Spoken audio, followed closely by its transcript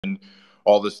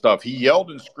all this stuff. He yelled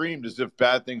and screamed as if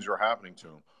bad things were happening to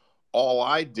him. All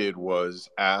I did was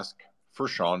ask for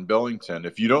Sean Billington.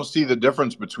 If you don't see the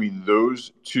difference between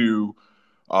those two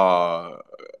uh,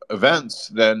 events,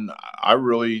 then I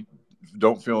really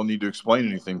don't feel a need to explain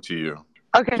anything to you.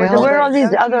 Okay, Well, so where are but these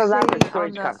don't other you elaborate see on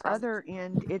stories the come from? other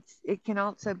end, it can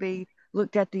also be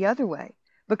looked at the other way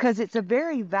because it's a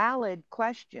very valid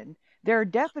question. There are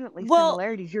definitely Well,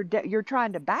 similarities. You're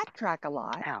trying to backtrack a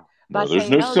lot Ow. by No, there's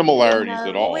saying, no "Oh, you didn't similarities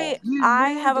at know, all. wait, you I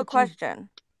knew have a that you." question.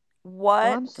 Oh, What,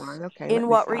 I'm sorry. Okay, let in me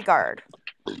what stop. regard?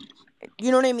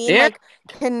 You know what I mean? Yeah. Like,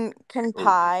 can Oh,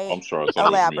 Pi I'm sorry. I thought I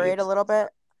was muted. elaborate a little bit?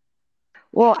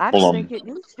 Well, I don't Hold think on. it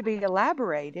needs to be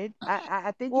elaborated.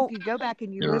 I think if Well, you go back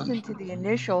and you Here. listen to the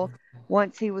initial,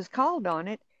 once he was called on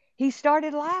it, he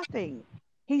started laughing.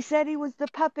 He said he was the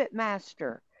puppet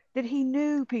master, that he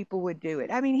knew people would do it.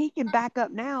 I mean, he can back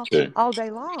up now Okay. all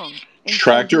day long and say he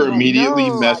Tractor had immediately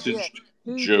no idea. messaged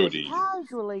He just Jody.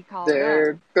 casually called up There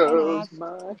and goes asked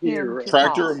my him hero. to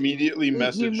Tractor call. immediately You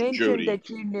messaged mentioned Jody. that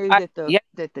you knew that Yeah,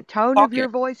 the tone of talking. your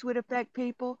voice would affect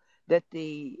people, that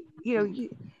you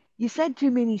said too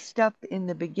many stuff in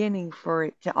the beginning for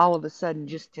it to all of a sudden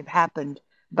just have happened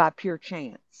by pure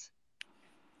chance.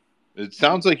 It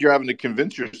sounds like you're having to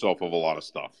convince yourself of a lot of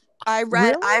stuff. I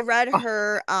Really? read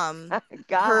her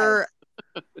God. her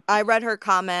I read her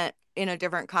comment in a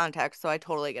different context, so I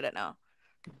totally get it now.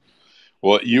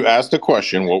 Well, you asked a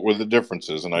question, what were the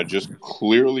differences? And I just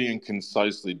clearly and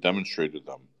concisely demonstrated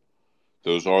them.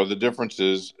 Those are the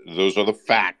differences. Those are the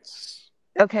facts.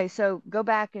 Okay, so go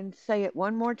back and say it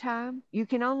one more time. You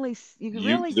really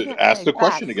can't Ask say the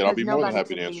question facts again. I'll because be more than nobody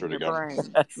happy can to read answer it your again.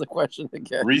 brain. That's the question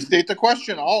again. Restate the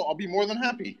question. I'll be more than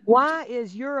happy. Why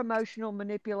is your emotional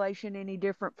manipulation any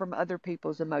different from other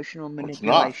people's emotional It's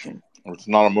not. manipulation? It's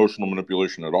not emotional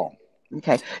manipulation at all.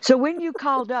 Okay. So when you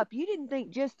called up, you didn't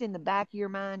think just in the back of your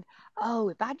mind, oh,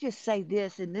 if I just say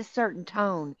this in this certain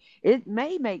tone, it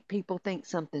may make people think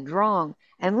something's wrong.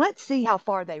 And let's see how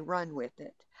far they run with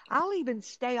it. I'll even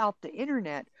stay off the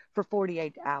internet for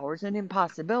 48 hours, an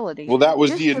impossibility, Well, that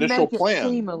was the just to initial make it plan.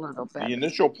 seem a little The better.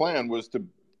 initial plan was to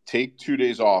take 2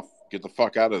 days off, get the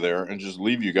fuck out of there, and just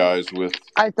leave you guys with,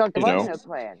 I thought there you was know. no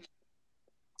plan.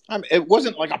 I mean, it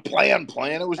wasn't like a plan.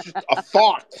 It was just a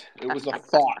thought. It was a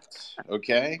thought.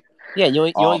 Okay. Yeah, you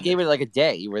only Um. gave it like a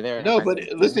day. You were there. No, but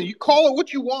listen. You call it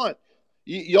what you want.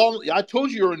 Y'all. I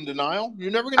told you you're in denial.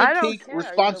 You're never going I to don't take care either way. I'm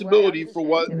responsibility just for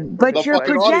what asking a the But simple you're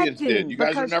fucking question. audience did. projecting You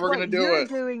guys are because never going to what do you're it.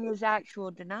 doing is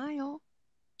actual denial.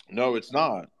 No, it's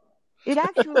not. It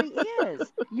actually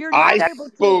is. You're I not able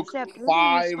to spoke accept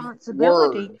any responsibility,5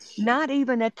 words. not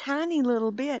even a tiny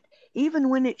little bit, even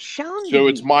when it's shown to So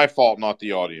it's you. my fault, not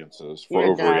the audience's, for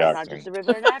You're a denial conscious overreacting. the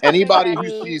river Africa, Anybody who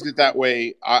Daddy. sees it that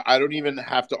way, I don't even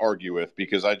have to argue with,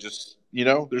 because I just,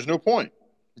 there's no point.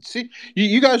 See,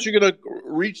 you guys are going to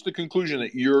reach the conclusion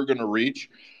that you're going to reach,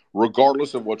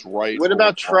 regardless of what's right What or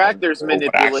about what's wrong Tractor's or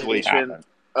what actually manipulation happened.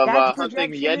 of That's hunting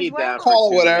projection as Yeti down well. for Call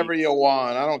it 2 whatever you weeks?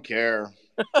 want. I don't care.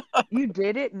 You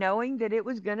did it knowing that it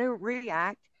was going to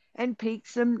react and pique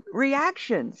some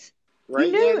reactions. You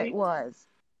Right, knew it Yeti? was.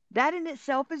 That in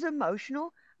itself is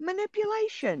emotional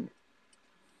manipulation.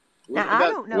 What Now, I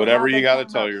about don't know how Whatever you they got to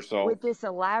came tell up yourself, with this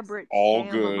elaborate all scam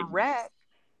of a good. wreck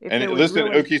if And there was listen,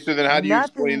 really okay, so then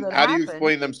nothing that how do you happened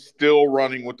explain them still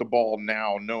running with the ball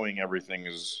now, knowing everything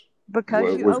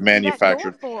because you was opened that door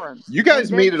manufactured? for them You and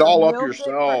guys they're made it going to all up milk it for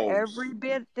yourselves. every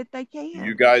bit that they You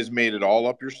can. guys made it all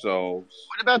up yourselves.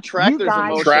 what about You Tractor's guys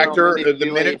emotional certainly Tractor, did. the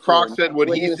minute Croc manipulation said what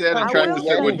when he he was said and I hunting Tractor will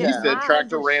said say what Yeti he that down? said, my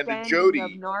Tractor ran to understanding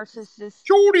of Jody. narcissist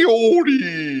Jody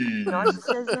Odie.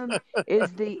 narcissism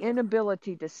is the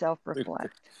inability to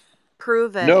self-reflect.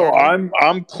 Prove it, No, Yeti.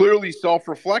 I'm clearly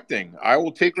self-reflecting. I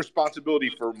will take responsibility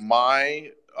for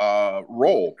my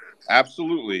role.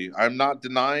 Absolutely. I'm not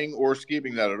denying or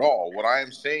escaping that at all. What I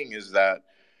am saying is that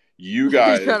you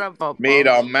guys Shut up, made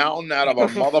Popo. a mountain out of a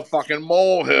motherfucking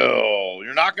molehill.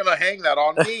 You're not gonna hang that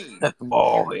on me.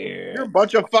 Oh, You're yeah. a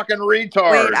bunch of fucking Wait,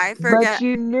 retards. I But forget,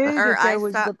 you knew or that I there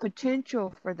was stopped. the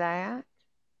potential for that.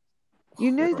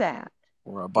 You knew that.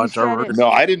 We're a You bunch said of it. No,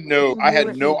 I didn't know. You I knew had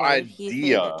it. no Did he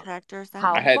say that idea. Tractor sent I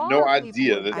How me? had no far people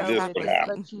idea would that I go this with stopped would it,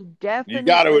 happen. listening. but you You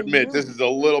got to definitely admit, this knew. is a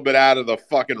little bit out of the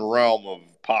fucking realm of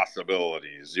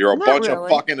possibilities. You're a Not bunch of really.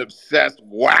 fucking obsessed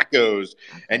wackos,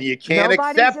 and Okay. you can't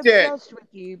Nobody's accept it. obsessed with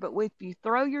you, but if you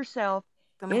throw yourself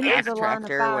I'm gonna into ask the line of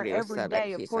Tractor what fire he every said that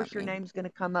day, he of course sent your me. name's going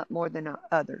to come up more than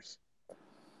others.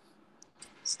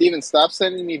 Steven, stop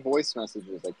sending me voice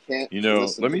messages. I can't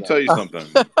listen Let to me tell them. you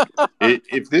something.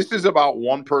 If this is about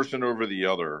one person over the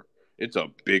other, it's a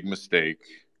big mistake,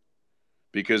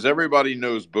 because everybody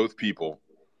knows both people.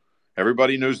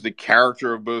 Everybody knows the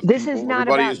character of both This is people. not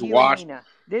Everybody about has you and watched. Nina.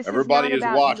 This is not Everybody has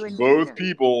about you watched and both Nina.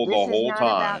 people the This is whole not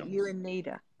about time. you and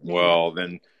Nina. Well,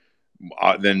 then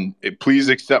please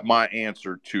accept my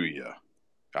answer to you.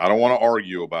 I don't want to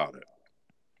argue about it.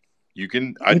 You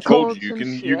can. I told you.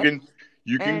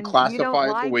 You can classify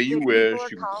it the way you wish.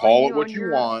 You can call it what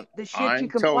you want. The shit you I'm telling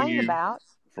complain you about.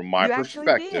 from my You actually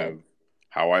did. perspective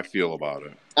how I feel about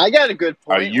it. I got a good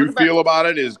point. How you feel about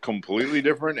it is completely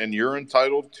different, and you're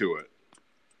entitled to it.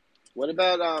 What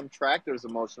about Tractor's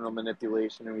emotional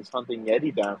manipulation? And he's hunting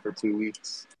Yhetti down for 2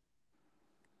 weeks.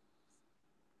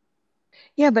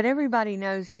 Yeah, but everybody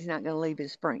knows he's not going to leave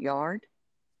his front yard.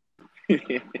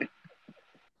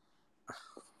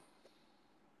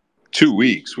 2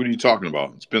 weeks? What are you talking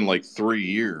about? It's been like 3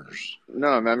 years.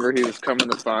 No, remember he was coming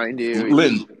to find you.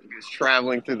 Lynn. He was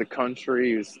traveling through the country.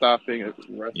 He was stopping at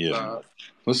rest stops.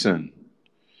 Listen,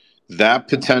 that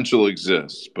potential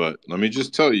exists, but let me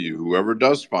just tell you, whoever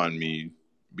does find me,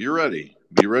 be ready.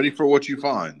 Be ready for what you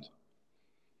find.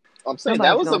 I'm saying Nobody's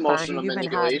that was gonna emotional find you.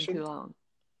 You've been hiding too long.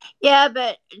 Yeah,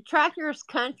 but Tractor's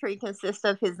country consists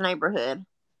of his neighborhood.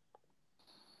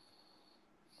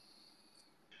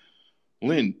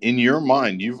 Lynn, in your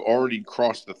mind, you've already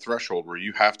crossed the threshold where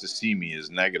you have to see me as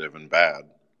negative and bad.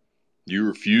 You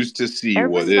refuse to see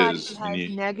what is. Everybody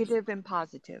has negative and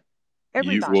positive.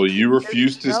 Everybody. You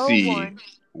refuse to see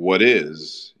what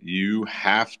is. You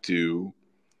have to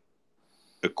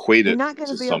equate it to something. You're not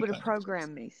going to be able to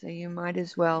program me, so you might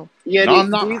as well. Yeah, no, I'm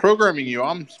not programming you.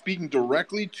 I'm speaking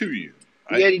directly to you.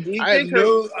 I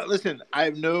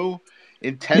have no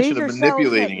intention of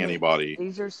manipulating anybody.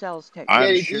 These are sales techniques.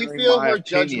 I'm do you feel her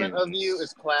judgment opinions. of you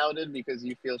is clouded because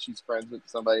you feel she's friends with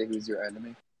somebody who's your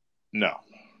enemy? No.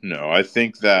 I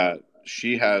think that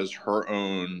she has her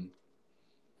own...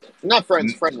 Not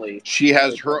friendly. She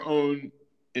has her own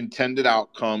intended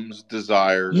outcomes,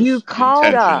 desires,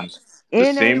 intentions,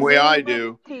 the same way I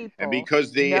do. And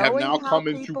because they have now come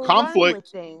into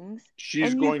conflict,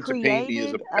 she's going to paint me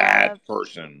as a bad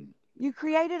person. You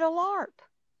created a LARP.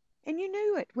 And you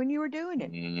knew it when you were doing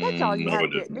it. That's all you have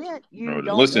to admit. You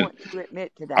don't want to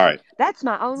admit to that. All right. That's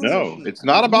my only issue. No, it's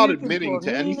not about admitting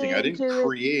to anything. I didn't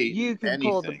create anything. You can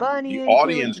pull the bunny into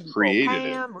audience it. You can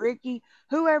pull Pam, Ricky,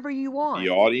 whoever you want.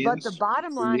 The audience. But the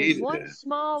bottom line is one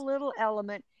small little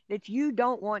element that you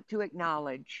don't want to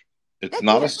acknowledge. It's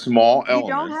not a small element.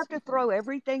 You don't have to throw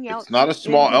everything else. It's not a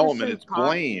small element. It's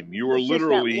blame. You are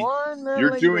literally,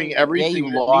 you're doing everything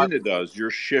that Nina does.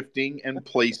 You're shifting and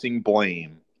placing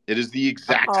blame. It is the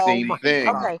exact same thing.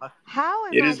 Okay, how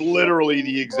am it is literally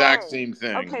the exact same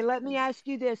thing. Okay, let me ask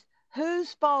you this.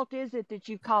 Whose fault is it that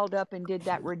you called up and did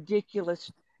that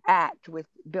ridiculous act with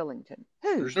Billington?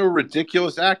 Who? There's no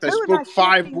ridiculous act. I spoke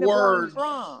 5 words.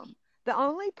 The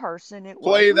only person it was.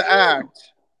 Play the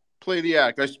act. Play the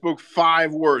act. I spoke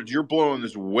 5 words. You're blowing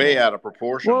this way out of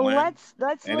proportion. Well, Lynn. let's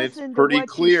and listen it's pretty to what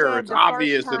clear. You said it's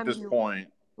obvious at this point.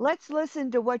 Let's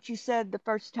listen to what you said the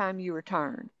first time you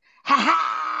returned. Ha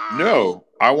ha! No,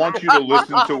 I want you to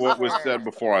listen to what was said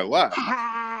before I left.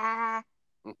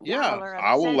 Yeah,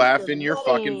 I will laugh in your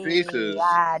fucking faces.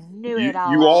 I knew it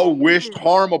all. You all wished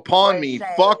harm upon me.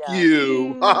 Fuck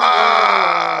you.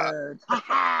 I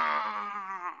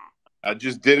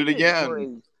just did it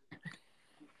again.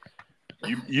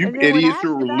 You idiots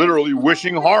are literally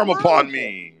wishing harm upon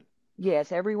me.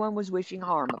 Yes, everyone was wishing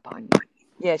harm upon you.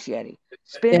 Yes, Yhetti.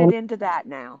 Spin it into that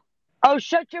now. Oh,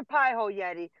 shut your pie hole,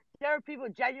 Yhetti. There are people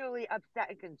genuinely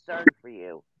upset and concerned for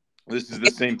you. This is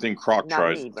the same thing Croc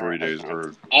tried 3 days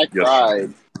or I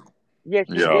cried. Yes,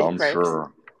 yeah, I'm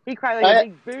sure. He cried like a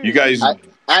big boo. You guys I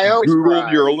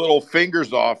Googled your little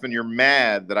fingers off and you're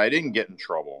mad that I didn't get in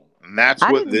trouble. And that's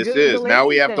what this is. Now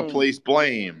we have to place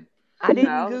blame. I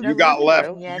didn't Google you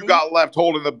got left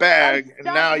holding the bag and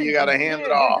now you got to hand it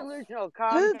off.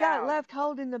 Who got left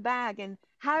holding the bag and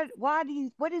what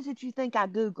is it you think I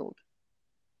Googled?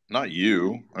 Not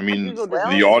you. I mean,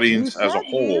 the audience as a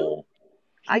whole.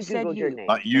 I Googled your name.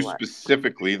 Not you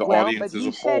specifically, the audience as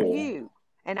a whole. You said you,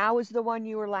 and I was the one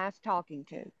you were last talking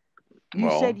to. You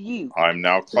said you. I'm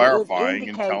now clarifying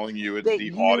and telling you it's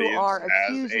the audience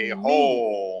as a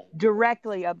whole.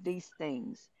 Directly of these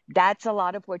things. That's a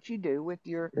lot of what you do with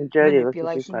your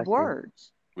manipulation of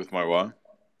words. With my what?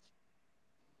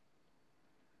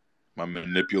 My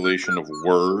manipulation of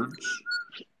words?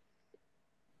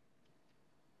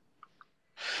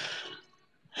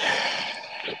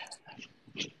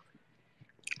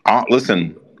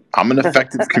 Listen, I'm an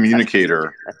effective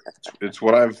communicator. It's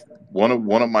what one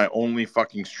of my only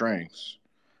fucking strengths.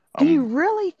 Do you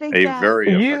really think that? A very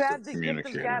effective you have the communicator.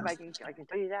 gift of gab, I can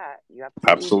tell you that. You have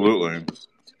absolutely.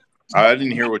 I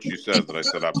didn't hear what you said, that I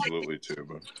said absolutely to,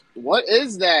 but What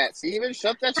is that, Steven?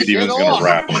 Shut that shit Steven's gonna off.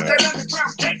 rap you.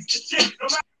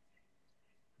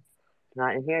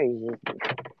 Not in here. You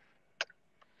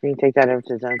can take that over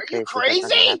to his own Are you space. But that's not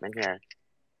gonna crazy? happen here.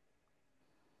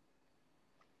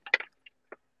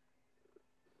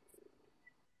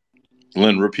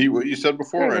 Lynn, repeat what you said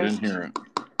before. There I it is. didn't hear it.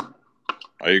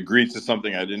 I agreed to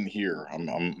something I didn't hear. I'm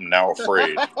now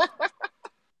afraid.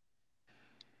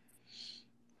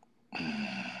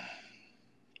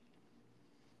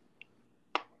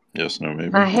 Yes, no,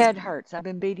 maybe. My head hurts. I've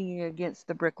been beating it against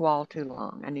the brick wall too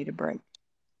long. I need a break.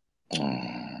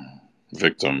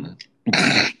 Victim.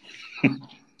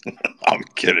 I'm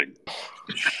kidding.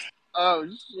 Oh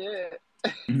shit.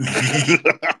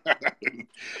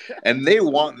 And they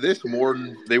want this more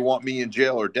than they want me in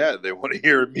jail or dead. They want to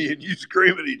hear me and you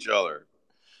scream at each other.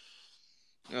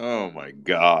 Oh my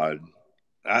God.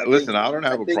 Listen, I don't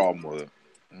have a problem with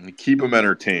it. Keep them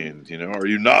entertained, you know. Are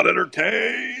you not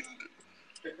entertained?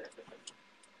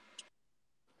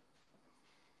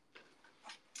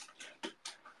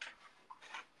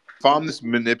 If I'm this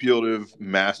manipulative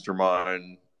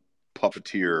mastermind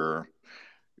puppeteer,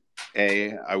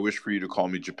 A, I wish for you to call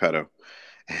me Geppetto.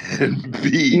 And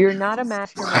B, You're not a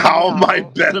mastermind how at am I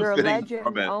all. You're a benefiting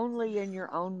from legend it? only in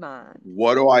your own mind.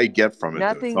 What do I get from it, though?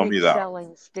 Nothing Tell me that.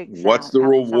 excelling sticks What's out the outside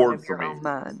reward of for your me? own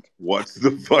mind. What's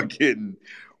the fucking,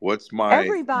 what's my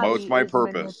Everybody is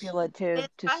purpose? manipulative This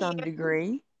to right some here.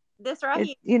 degree. This right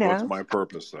here. You What's know, my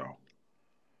purpose, though?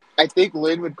 I think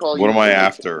Lynn would call What you am I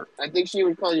immature. after? I think she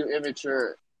would call you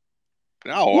immature.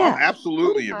 No, yeah, I'm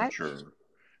absolutely pretty much. immature.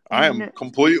 I am N-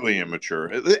 completely immature.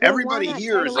 Well, why Everybody not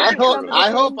here take a is look I at immature. hope some of the I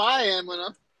hope things? I am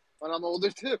when I'm older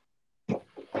too.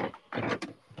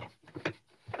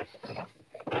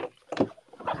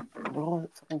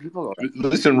 People go.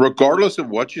 Listen, regardless of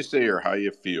what you say or how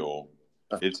you feel,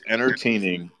 it's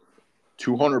entertaining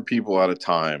 200 people at a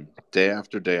time, day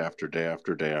after day after day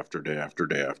after day after day after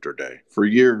day after day, for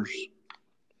years.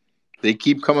 They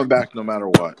keep coming back no matter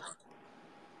what,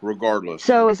 regardless.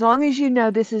 So as long as you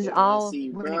know this is They want to all, see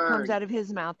you when it comes burn. out of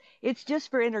his mouth, it's just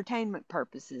for entertainment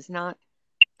purposes, not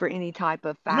for any type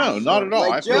of No, facts not or at all.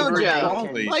 Like I feel very JoJo. information.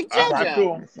 strongly. Like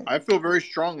I JoJo. feel very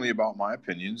strongly about my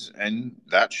opinions, and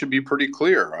that should be pretty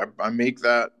clear. I make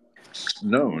that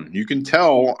known. You can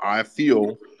tell I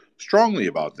feel strongly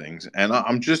about things, and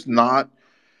I'm just not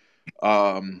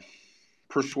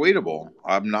persuadable.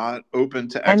 I'm not open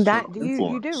to And external that you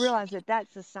do influence. realize that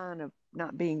that's a sign of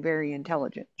not being very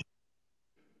intelligent,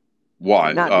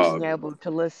 Why? not being able to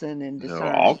listen and No,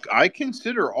 discern. I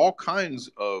consider all kinds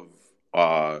of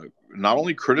not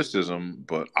only criticism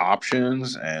but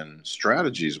options and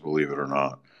strategies. Believe it or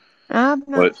not, I've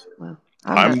but not. Well,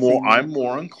 I've not seen that. I'm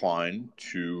more inclined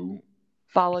to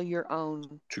Follow your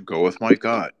own. go with my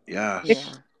gut. Yes, Yeah,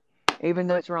 even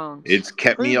though it's wrong. it's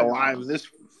kept me Prove it alive wrong.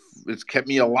 it's kept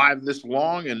me alive this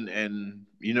long, and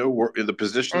you know, we're in the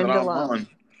position that And I'm alone. on.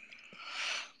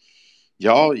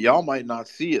 Y'all might not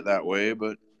see it that way,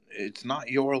 but it's not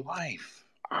your life.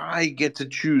 I get to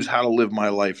choose how to live my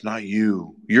life, not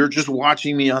you. You're just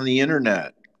watching me on the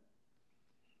internet.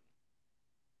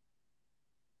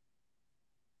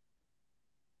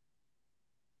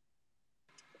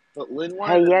 But Lynn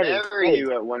wanted to Yeti, marry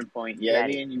you at one point, Yeti,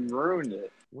 Yeti. and you ruined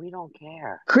it. We don't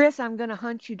care. Chris, I'm going to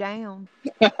hunt you down.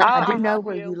 Oh, I do I'll know help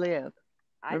where you. you live.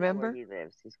 I know where Remember? he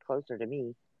lives. He's closer to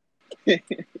me. I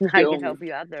Kill can me. help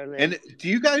you out there, Liz. And do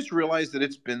you guys realize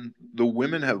that the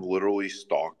women have literally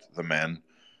stalked the men?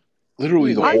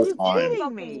 Literally the Are whole you time.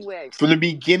 kidding me? Wish. From the Get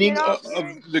beginning off of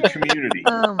your the shit. community.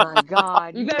 Oh my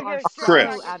God. You You better are get shit Chris.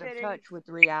 so like out of shitting. touch with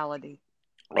reality.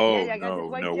 Oh, I got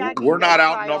this white no. jacket We're you gotta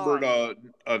not try outnumbered on.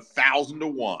 1,000 to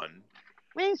 1.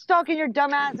 We ain't stalking your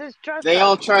dumbasses. Trust They us.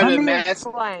 all try Let to me mask.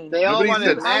 explain. They all Nobody want to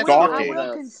said I emasculate stalking. will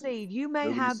us. concede you may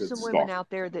Nobody have said some women stalking. out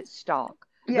there that stalk.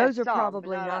 Yeah, Those are stalk, but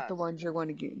probably not not the us. ones you're going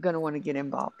to want to get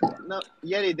involved with. No,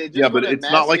 Yeti, they Yeah, just but want to it's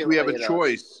not like we have a emasculate us.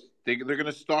 choice. They're going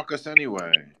to stalk us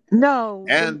anyway. No,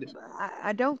 And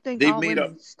I don't think they've all made up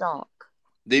women stalk.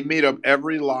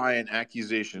 every lie and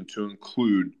accusation to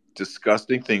include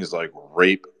disgusting things like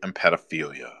rape and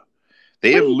pedophilia.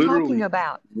 They What are have you talking literally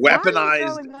about? Why are you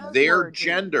throwing weaponized those their words in?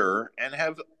 gender and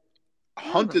have Oh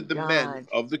my hunted the men God.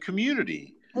 of the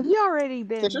community. Have you already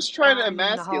They're been just trying to in the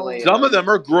emasculate whole... Some of us. them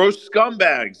are gross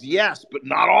scumbags, yes, but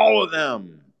not all of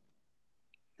them.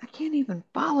 I can't even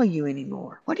follow you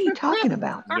anymore. What are you talking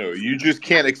about? No, you just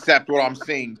can't accept what I'm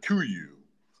saying to you.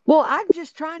 Well, I'm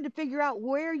just trying to figure out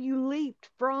where you leaped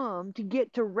from to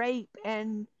get to rape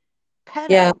and pedo.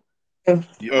 Yeah.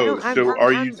 Oh, so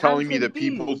are you telling me that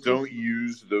people confused. don't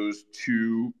use those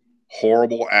two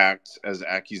horrible acts as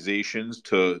accusations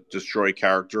to destroy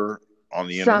character on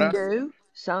the Some internet? do.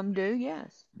 Some do,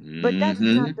 yes. But that's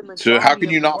not the So how majority can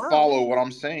of you the not world. follow what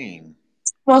I'm saying?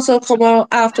 Also come out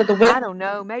after the I win. don't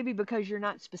know. Maybe because you're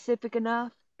not specific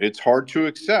enough. It's hard to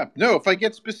accept. No, if I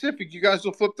get specific, you guys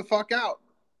will flip the fuck out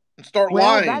and start Well,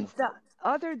 lying. that's the.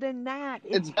 Other than that,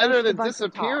 It's it's better just a than bunch of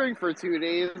talk. disappearing for 2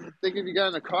 days. Think if you got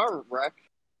in a car wreck.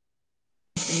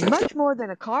 Much more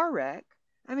than a car wreck.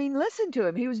 I mean, listen to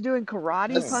him. He was doing A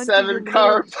karate punches in seven the middle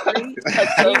car. of the street.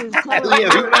 That's He a was telling Yeah,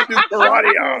 who would I do some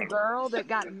karate poor on? girl that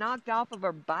got knocked off of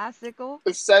her bicycle.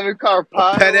 a 7 car A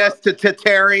pile up.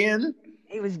 pedestarian?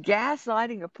 He was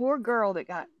gaslighting a poor girl that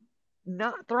got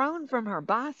not thrown from her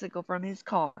bicycle from his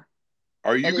car.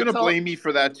 Are you And he going to told, blame me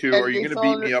for that too? and Are you he going to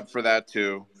beat told her, me up for that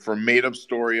too? For a made up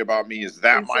story about me? Is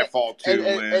that and my said, fault too,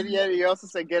 and Lynn? yet he also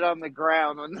said, "Get on the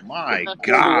ground." When, My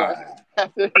after God.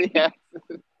 after the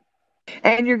accident.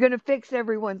 And you're going to fix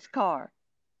everyone's car.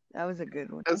 That was a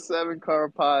good one. A 7 car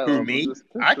pile Who, up. I'm me? just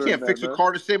I picturing can't that, fix a man.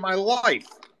 car to save my life.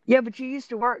 Yeah, but you used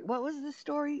to work. What was the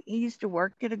story? He used to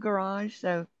work at a garage,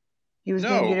 so he was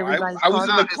going to No, get everybody's I was car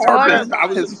in the fixed. car Auto business.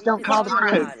 body. Just don't call the Auto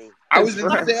police. body. I His was in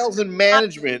friend. sales and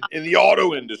management in the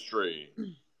auto industry.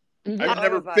 I've Auto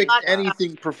never body fixed shop.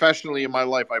 anything professionally in my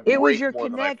life. I It was break your more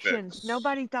than I connections. fix.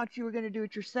 Nobody thought you were going to do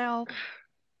it yourself.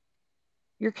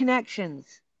 Your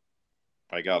connections.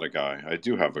 I got a guy. I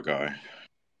do have a guy.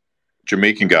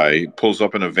 Jamaican guy. He pulls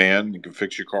up in a van. You can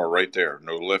fix your car right there.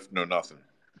 No lift, no nothing.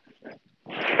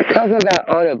 Talk about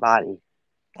auto body.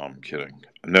 I'm kidding.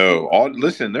 No,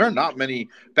 listen, there are not many.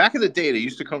 Back in the day, they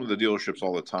used to come to the dealerships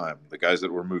all the time. The guys that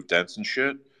remove dents and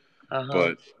shit.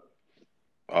 Uh-huh.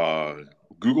 But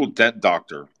Google Dent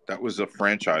Doctor. That was a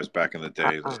franchise back in the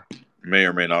day that may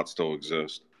or may not still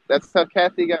exist. That's how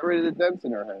Kathy got rid of the dents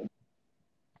in her head.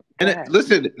 And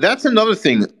listen, that's another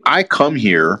thing. I come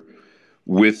here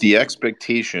with the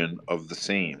expectation of the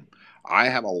same. I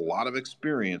have a lot of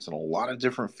experience in a lot of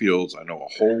different fields. I know a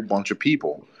whole bunch of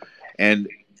people, and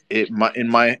in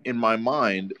my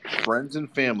mind, friends and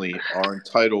family are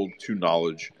entitled to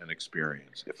knowledge and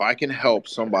experience. If I can help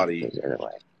somebody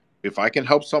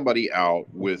out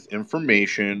with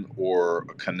information or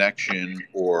a connection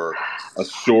or a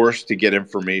source to get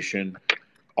information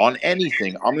on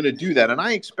anything, I'm going to do that. And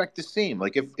I expect the same.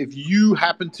 Like if you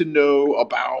happen to know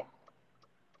about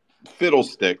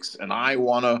fiddlesticks and I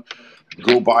want to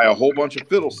go buy a whole bunch of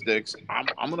fiddlesticks,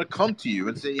 I'm going to come to you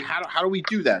and say, how do we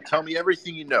do that? Tell me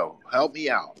everything you know. Help me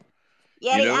out.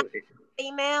 You Yeti, I'm know, a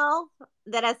female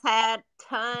that has had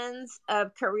tons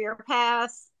of career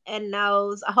paths and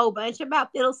knows a whole bunch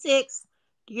about fiddlesticks.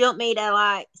 Do you want me to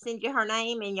like send you her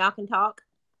name and y'all can talk?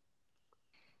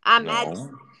 I imagine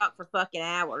no. talk for fucking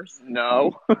hours.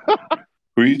 No.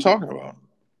 Who are you talking about?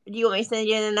 Do you want me to send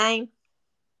you the name?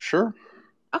 Sure.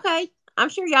 Okay. I'm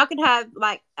sure y'all could have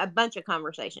like a bunch of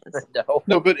conversations.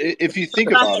 No, but if you think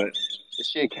about it, Is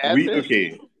she a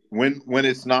catfish? when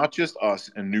it's not just us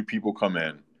and new people come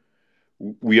in,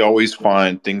 we always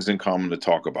find things in common to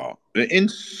talk about. In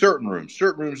certain rooms,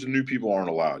 the new people aren't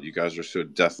allowed. You guys are so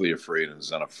deathly afraid and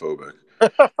xenophobic.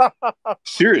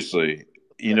 Seriously,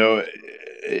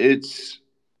 it's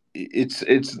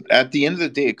at the end of the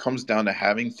day, it comes down to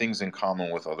having things in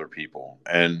common with other people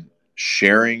and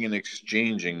sharing and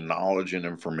exchanging knowledge and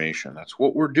information. That's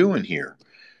what we're doing here.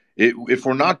 If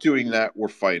we're not doing that, we're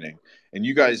fighting. And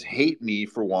you guys hate me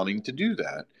for wanting to do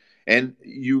that. And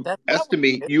you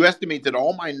estimate that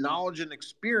all my knowledge and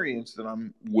experience that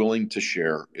I'm willing to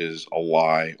share is a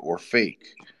lie or fake.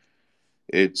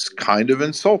 It's kind of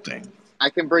insulting. I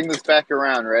can bring this back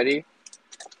around. Ready?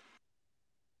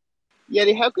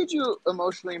 Yeti, how could you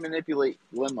emotionally manipulate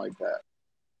Glenn like that?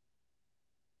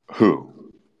 Who?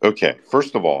 Okay,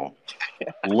 first of all,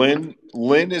 Lynn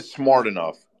is smart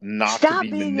enough not to Stop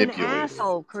be being an manipulated.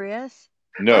 asshole, Chris.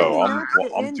 I No, am not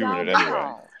the I'm end doing all it be anyway.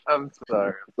 all. I'm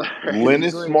sorry. Lynn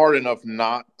is Great. smart enough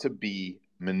not to be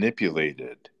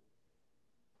manipulated.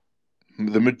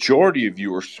 The majority of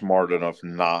you are smart enough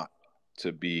not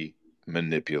to be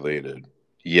manipulated.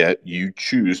 Yet you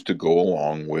choose to go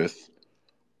along with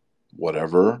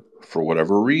whatever for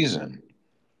whatever reason.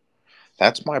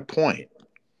 That's my point.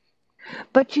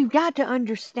 But you've got to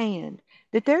understand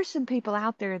that there's some people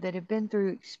out there that have been through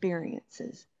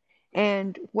experiences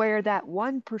and where that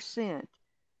 1%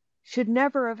 should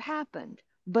never have happened,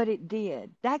 but it did.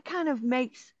 That kind of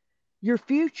makes your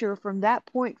future from that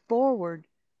point forward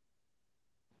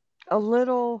a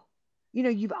little,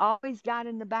 you've always got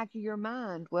in the back of your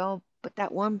mind, well, but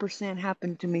that 1%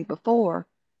 happened to me before.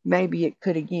 Maybe it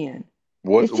could again.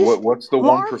 It's just What's the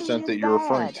LARPing 1% is that you're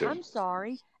referring bad. to? I'm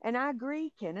sorry. And I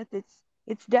agree, Kenneth.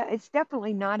 It's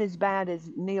definitely not as bad as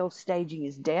Neil staging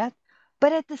his death,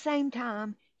 but at the same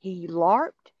time, he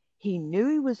LARPed. He knew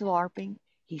he was LARPing.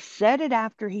 He said it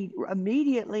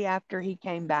immediately after he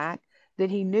came back that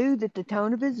he knew that the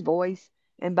tone of his voice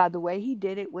and by the way he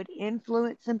did it would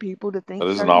influence some people to That think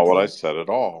is certain not what I things. said at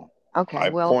all. Okay, I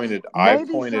well, pointed I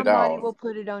maybe pointed somebody out will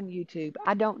put it on YouTube.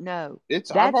 I don't know. I've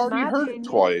That's already my heard it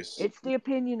opinion. twice. It's the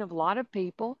opinion of a lot of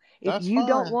people. If That's you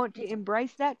don't fine. want to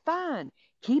embrace that, fine.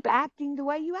 Keep acting the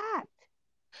way you act.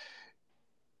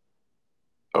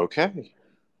 Okay.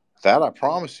 That I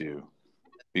promise you.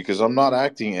 Because I'm not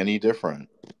acting any different.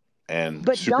 And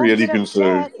But Super don't Yeti get can say,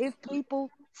 upset if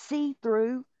people see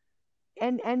through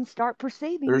and start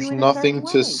perceiving you there's in a certain nothing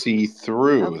to way. see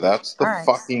through. Okay. That's the All right.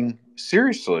 fucking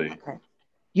seriously. Okay.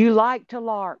 You like to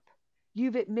LARP.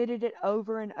 You've admitted it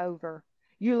over and over.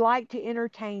 You like to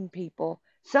entertain people.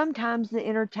 Sometimes the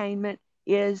entertainment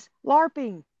is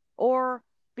LARPing or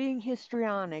being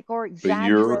histrionic or But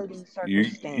exaggerating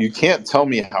you can't circumstances. tell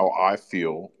me how I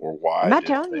feel or why I'm I not did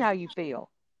telling you things. how you feel.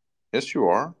 Yes, you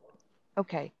are.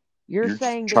 Okay. You're You're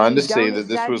saying that trying you to say don't that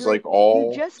this was exaggerate. like You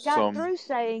all just got some. through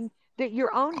saying that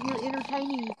you're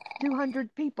entertaining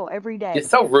 200 people every You're day.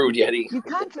 so rude, Yeti. You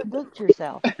contradict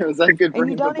yourself Was that good and you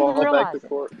bringing the don't even ball back to realize it.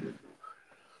 court?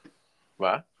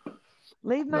 What?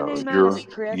 Leave my No, name out of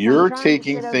it, Chris. I'm you're trying to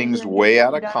taking sit over here things and get way this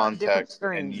out of done on different context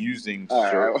and screens. using All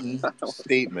right. certain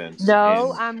statements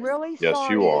No, in. I'm really Yes,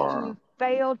 you sorry that are. you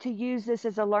failed to use this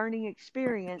as a learning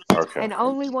experience Okay, and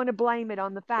only want to blame it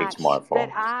on the it's fact my that fault,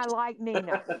 I like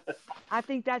Nina. I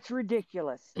think that's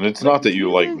ridiculous. and it's But not that you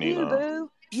you like do you, Nina.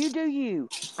 boo. You do you.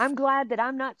 I'm glad that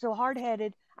I'm not so hard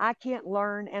headed I can't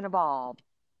learn and evolve.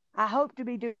 I hope to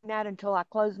be doing that until I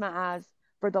close my eyes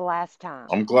for the last time.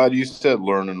 I'm glad you said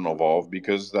learn and evolve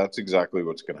because that's exactly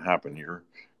what's going to happen. You're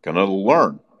going to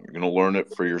learn. You're going to learn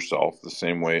it for yourself the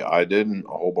same way I did and a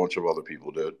whole bunch of other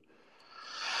people did.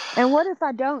 And what if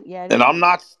I don't, And Yeti? I'm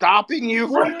not stopping you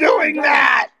What from if I doing don't?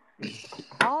 that.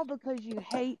 All because you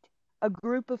hate a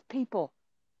group of people.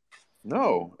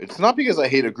 No, it's not because I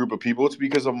hate a group of people. It's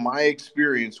because of my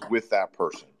experience with that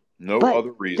person. No But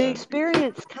other the reason.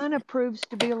 experience kind of proves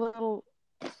to be a little.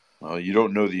 Well, you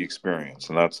don't know the experience,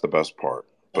 and that's the best part.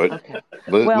 But Okay.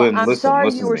 Well, Lynn, I'm listen, sorry you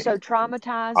listen to were me. so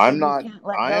traumatized I'm and you not. can't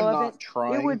let I go am of it. not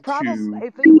It would trying probably, to.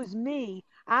 if it was me,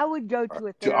 I would go to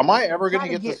a Am I therapist and ever going try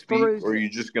to to get to get speak, through or are you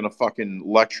this. just going to fucking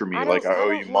lecture me like I I owe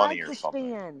you don't money like or to something?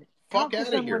 spin. Fuck Talk to out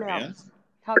of here, someone man. else.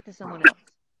 Talk to someone else.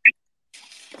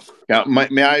 Now,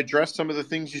 may I address some of the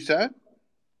things you said?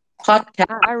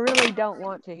 Podcast. I really don't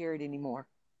want to hear it anymore.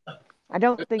 I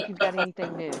don't think you've got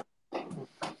anything new.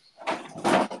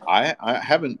 I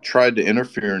haven't tried to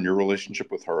interfere in your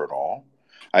relationship with her at all.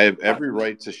 I have every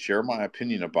right to share my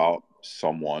opinion about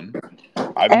someone.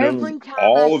 I've known Every time I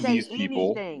all of say these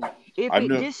people. anything, if I've it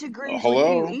known. disagrees with you,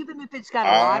 Hello, even if it's got a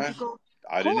I logical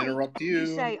I didn't point, interrupt you you.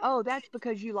 say, oh, that's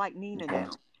because you like Nina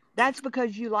now. That's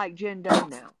because you like Jen Doe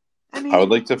now. I I mean, would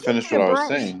like to give finish me a what I was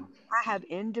break. saying. I have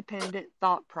independent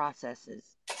thought processes.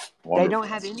 They don't Wonderful.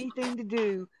 have anything to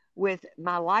do with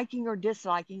my liking or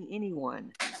disliking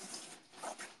anyone.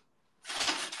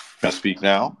 Can I speak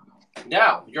now?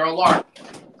 No, you're a lark.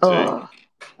 See, Ugh.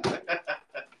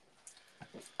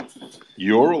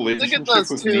 your Look at relationship those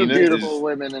with two Nina beautiful is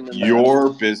women in the your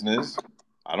mess. business.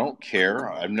 I don't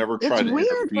care. I've never It's tried to weird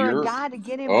for a interfere. guy to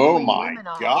get in Oh between my women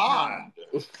all the God. time.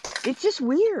 It's just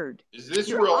weird. Is this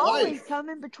You're real always life?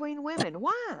 coming between women.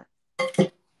 Why?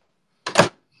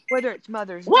 Whether it's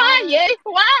mother's Why, daughter. yeah?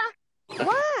 Why?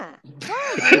 Why?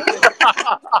 Why, dear?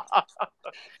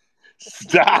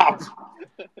 Stop.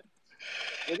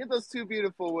 Look at those two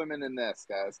beautiful women in this,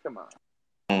 guys. Come on.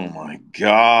 Oh my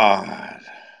God.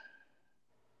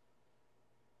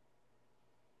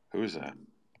 Who is that?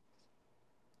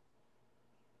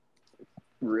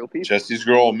 Real people. Jesse's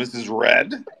girl, Mrs.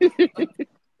 Red?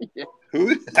 Yeah.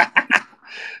 Who?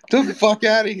 The fuck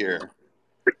out of here.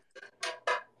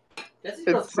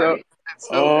 It's so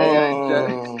AI.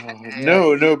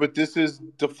 Oh, no, but this is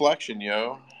deflection,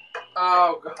 yo.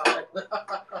 Oh god.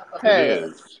 It Hey,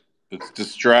 is. It's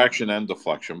distraction and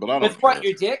deflection, but I don't With care. what,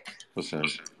 your dick? Listen,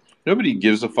 nobody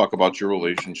gives a fuck about your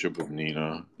relationship with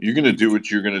Nina. You're going to do what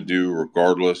you're going to do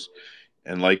regardless.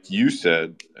 And like you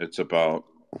said, it's about,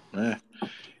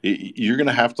 you're going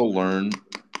to have to learn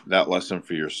that lesson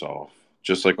for yourself,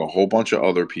 just like a whole bunch of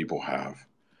other people have.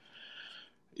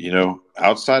 You know,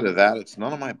 outside of that, it's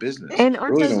none of my business. And I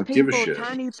aren't really those don't give a people shit.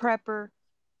 Tiny Prepper,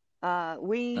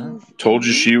 Wings, Told and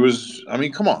you you? she was, I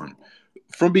mean, come on.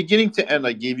 From beginning to end,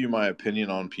 I gave you my opinion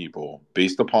on people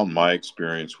based upon my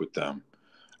experience with them.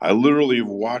 I literally have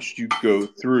watched you go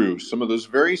through some of those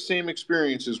very same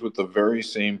experiences with the very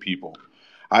same people.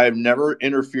 I have never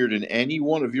interfered in any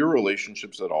one of your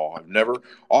relationships at all.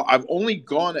 I've only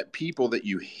gone at people that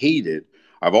you hated.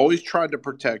 I've always tried to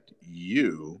protect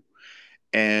you,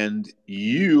 and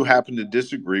you happen to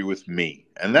disagree with me.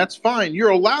 And that's fine. You're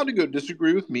allowed to go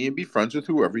disagree with me and be friends with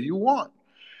whoever you want.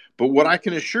 But what I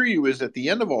can assure you is at the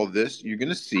end of all this, you're going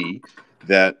to see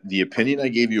that the opinion I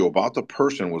gave you about the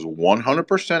person was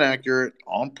 100% accurate,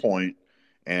 on point,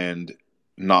 and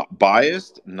not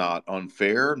biased, not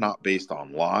unfair, not based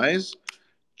on lies,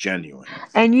 genuine.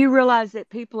 And you realize that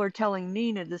people are telling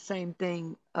Nina the same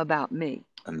thing about me.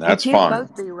 And We that's can't fine.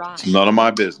 both be right. It's none of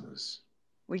my business.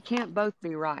 We can't both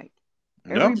be right.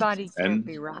 No. Everybody can't And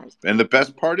be right. and the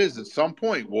best part is at some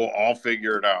point we'll all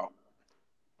figure it out.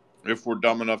 If we're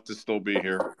dumb enough to still be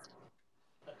here.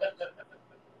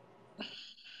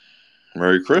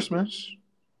 Merry Christmas.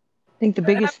 I think the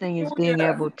biggest thing is being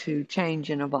able to change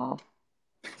and evolve.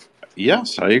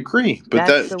 Yes, I agree. But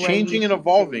That's that the way changing you and should see it.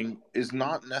 evolving is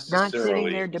not Not sitting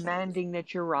there necessarily. demanding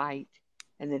that you're right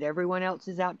and that everyone else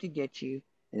is out to get you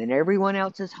and that everyone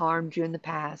else has harmed you in the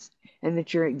past and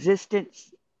that your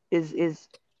existence is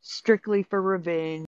strictly for revenge